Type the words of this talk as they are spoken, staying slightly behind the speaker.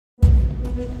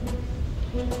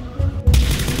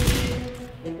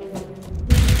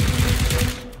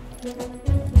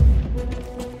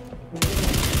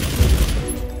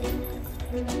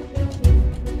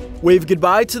Wave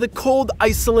goodbye to the cold,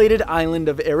 isolated island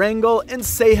of Erangel and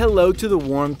say hello to the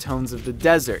warm tones of the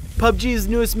desert. PUBG's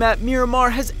newest map,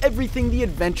 Miramar, has everything the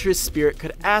adventurous spirit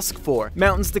could ask for.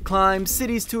 Mountains to climb,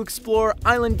 cities to explore,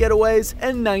 island getaways,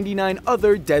 and 99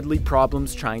 other deadly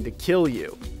problems trying to kill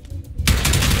you.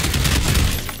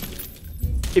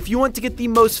 If you want to get the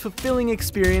most fulfilling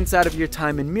experience out of your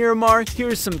time in Miramar, here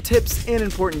are some tips and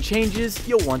important changes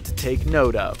you'll want to take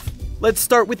note of. Let's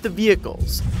start with the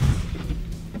vehicles.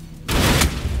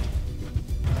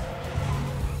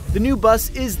 The new bus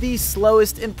is the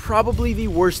slowest and probably the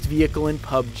worst vehicle in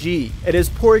PUBG. It has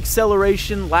poor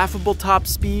acceleration, laughable top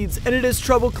speeds, and it has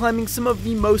trouble climbing some of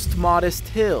the most modest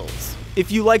hills. If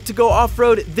you like to go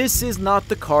off-road, this is not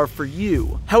the car for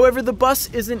you. However, the bus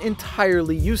isn't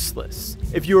entirely useless.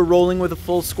 If you are rolling with a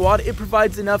full squad, it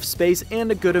provides enough space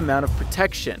and a good amount of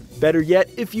protection. Better yet,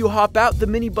 if you hop out, the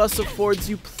minibus affords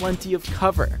you plenty of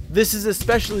cover. This is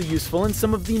especially useful in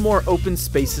some of the more open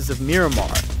spaces of Miramar.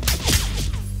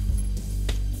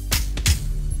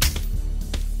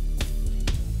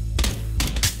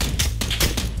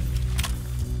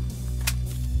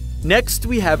 Next,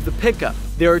 we have the pickup.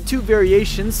 There are two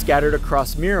variations scattered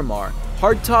across Miramar,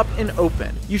 hardtop and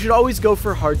open. You should always go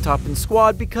for hardtop in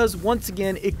squad because once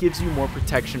again, it gives you more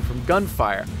protection from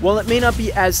gunfire. While it may not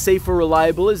be as safe or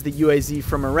reliable as the UAZ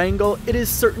from Erangel, it is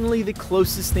certainly the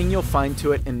closest thing you'll find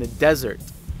to it in the desert.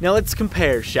 Now let's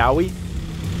compare, shall we?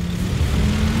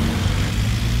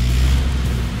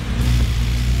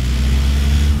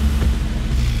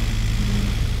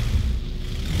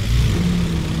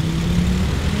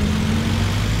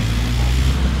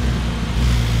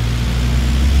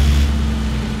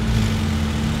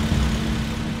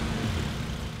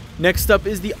 Next up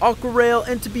is the Aqua Rail,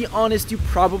 and to be honest, you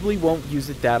probably won't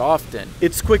use it that often.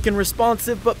 It's quick and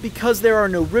responsive, but because there are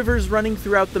no rivers running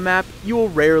throughout the map, you will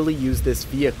rarely use this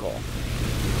vehicle.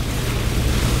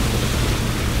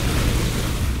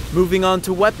 Moving on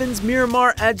to weapons,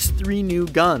 Miramar adds 3 new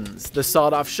guns, the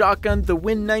sawed-off shotgun, the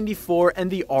Win 94,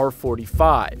 and the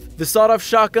R45. The sawed-off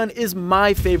shotgun is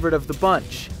my favorite of the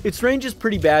bunch. Its range is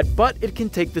pretty bad, but it can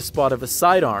take the spot of a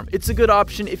sidearm. It's a good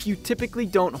option if you typically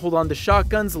don't hold on to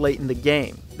shotguns late in the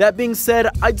game. That being said,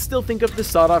 I'd still think of the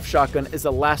sawed-off shotgun as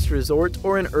a last resort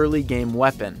or an early game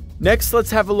weapon. Next, let's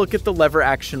have a look at the lever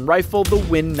action rifle, the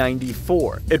Win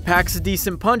 94. It packs a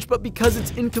decent punch, but because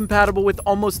it's incompatible with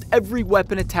almost every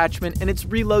weapon attachment and its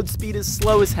reload speed is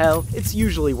slow as hell, it's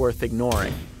usually worth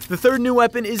ignoring. The third new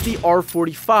weapon is the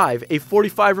R45, a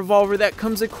 .45 revolver that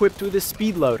comes equipped with a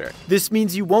speed loader. This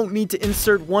means you won't need to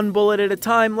insert one bullet at a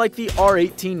time like the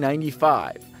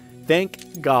R1895.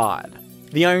 Thank God.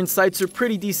 The iron sights are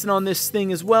pretty decent on this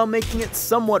thing as well, making it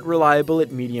somewhat reliable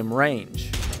at medium range.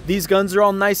 These guns are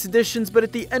all nice additions, but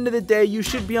at the end of the day, you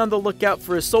should be on the lookout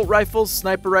for assault rifles,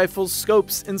 sniper rifles,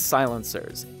 scopes, and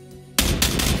silencers.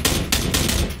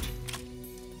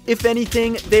 If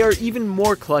anything, they are even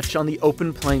more clutch on the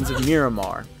open plains of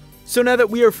Miramar. So now that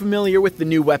we are familiar with the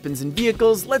new weapons and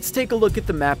vehicles, let's take a look at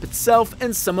the map itself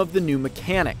and some of the new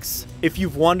mechanics. If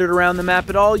you've wandered around the map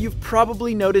at all, you've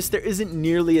probably noticed there isn't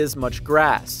nearly as much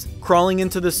grass. Crawling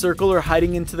into the circle or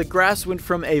hiding into the grass went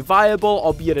from a viable,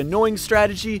 albeit annoying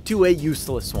strategy to a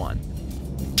useless one.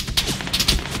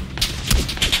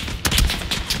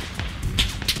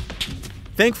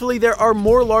 Thankfully, there are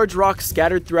more large rocks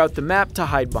scattered throughout the map to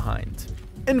hide behind.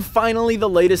 And finally, the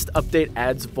latest update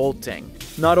adds vaulting.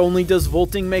 Not only does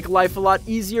vaulting make life a lot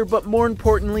easier, but more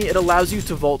importantly, it allows you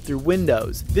to vault through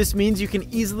windows. This means you can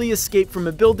easily escape from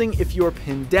a building if you are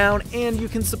pinned down, and you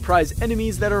can surprise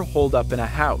enemies that are holed up in a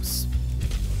house.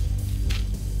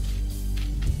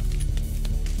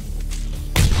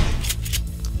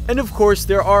 And of course,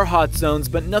 there are hot zones,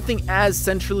 but nothing as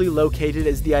centrally located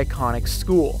as the iconic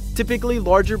school. Typically,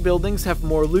 larger buildings have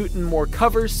more loot and more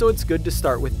cover, so it's good to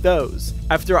start with those.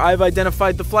 After I've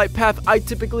identified the flight path, I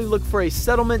typically look for a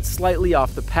settlement slightly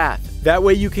off the path. That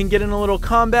way you can get in a little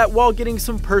combat while getting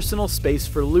some personal space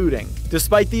for looting.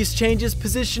 Despite these changes,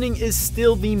 positioning is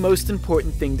still the most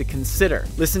important thing to consider.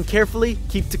 Listen carefully,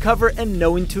 keep to cover, and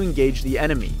know when to engage the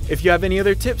enemy. If you have any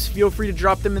other tips, feel free to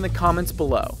drop them in the comments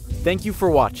below. Thank you for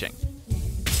watching.